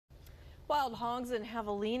Wild hogs and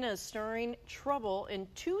javelinas stirring trouble in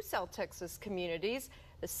two South Texas communities.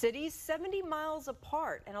 The cities 70 miles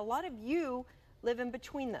apart, and a lot of you live in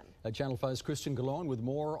between them. Channel 5's Christian Galone with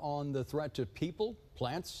more on the threat to people,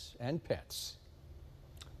 plants, and pets.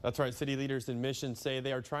 That's right. City leaders in Mission say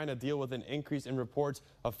they are trying to deal with an increase in reports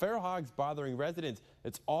of feral hogs bothering residents.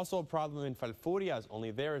 It's also a problem in Falfurrias,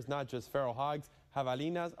 only there is not just feral hogs.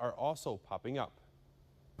 Javelinas are also popping up.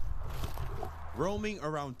 Roaming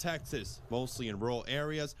around Texas, mostly in rural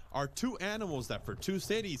areas, are two animals that for two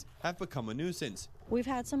cities have become a nuisance. We've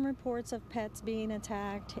had some reports of pets being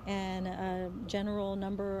attacked and a general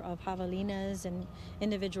number of javelinas in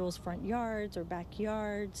individuals' front yards or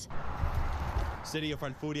backyards. City of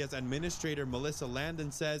Falfurrias Administrator Melissa Landon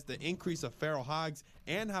says the increase of feral hogs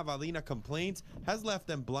and javelina complaints has left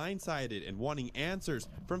them blindsided and wanting answers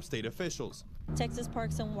from state officials. Texas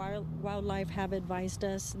Parks and Wildlife have advised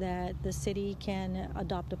us that the city can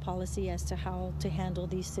adopt a policy as to how to handle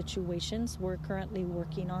these situations. We're currently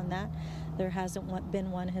working on that. There hasn't been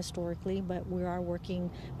one historically, but we are working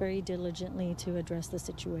very diligently to address the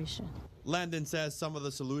situation. Landon says some of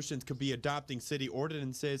the solutions could be adopting city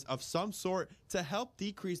ordinances of some sort to help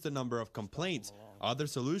decrease the number of complaints. Other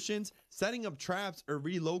solutions, setting up traps or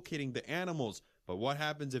relocating the animals. But what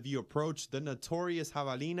happens if you approach the notorious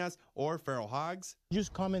javelinas or feral hogs? Use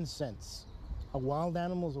common sense. A wild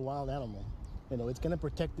animal is a wild animal. You know, it's going to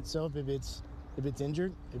protect itself if it's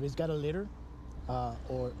injured, if it's got a litter,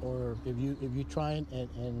 or if you try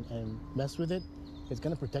and mess with it, it's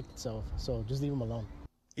going to protect itself. So just leave them alone.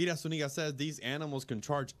 Ida Zuniga says these animals can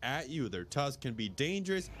charge at you. Their tusks can be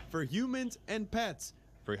dangerous for humans and pets.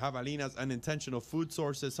 For javelinas, unintentional food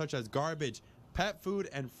sources such as garbage, pet food,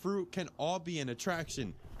 and fruit can all be an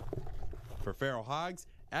attraction. For feral hogs,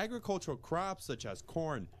 agricultural crops such as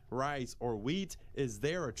corn, rice, or wheat is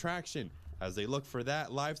their attraction. As they look for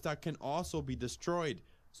that, livestock can also be destroyed.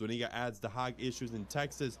 Zuniga adds the hog issues in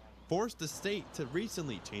Texas forced the state to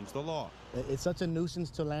recently change the law. It's such a nuisance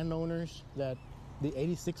to landowners that the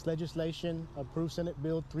 86 legislation approved Senate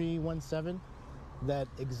Bill 317 that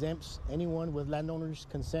exempts anyone with landowners'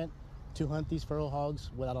 consent to hunt these feral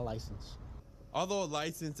hogs without a license. Although a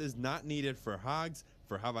license is not needed for hogs,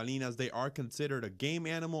 for javelinas they are considered a game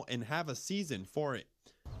animal and have a season for it.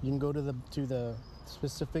 You can go to the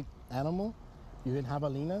specific animal, you hit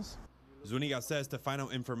javelinas. Zuniga says to find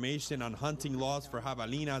out information on hunting laws for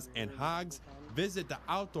javelinas and hogs, visit the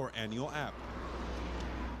Outdoor Annual app.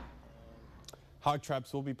 Hog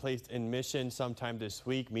traps will be placed in Mission sometime this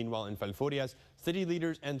week. Meanwhile, in Falfurrias, city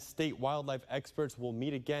leaders and state wildlife experts will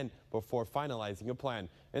meet again before finalizing a plan.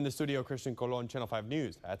 In the studio, Christian Colon, Channel 5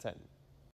 News at 10.